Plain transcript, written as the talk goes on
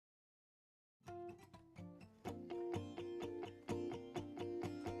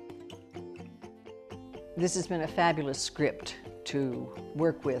This has been a fabulous script to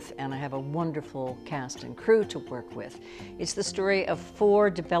work with, and I have a wonderful cast and crew to work with. It's the story of 4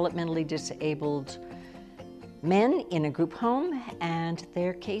 developmentally disabled men in a group home and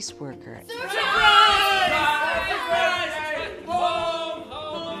their caseworker.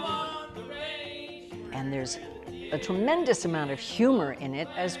 And there's a tremendous amount of humor in it,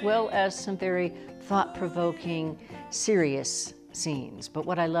 as well as some very thought-provoking, serious scenes. But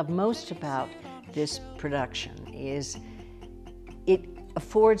what I love most about this production is it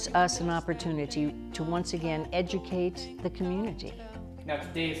affords us an opportunity to once again educate the community. Now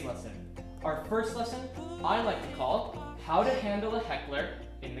today's lesson. Our first lesson I like to call How to Handle a Heckler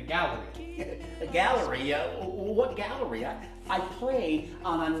in the Gallery. A gallery? What gallery? I play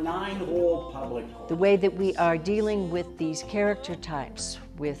on a 9-hole public course. The way that we are dealing with these character types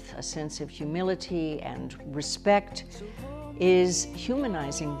with a sense of humility and respect is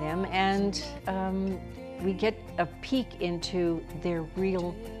humanizing them, and we get a peek into their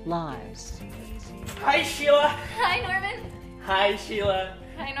real lives. Hi, Sheila. Hi, Norman. Hi, Sheila.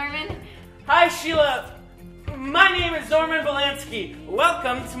 Hi, Norman. Hi, Sheila. My name is Norman Volansky.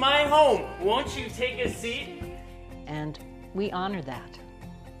 Welcome to my home. Won't you take a seat? And we honor that.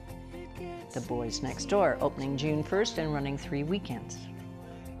 The Boys Next Door, opening June 1st and running 3 weekends.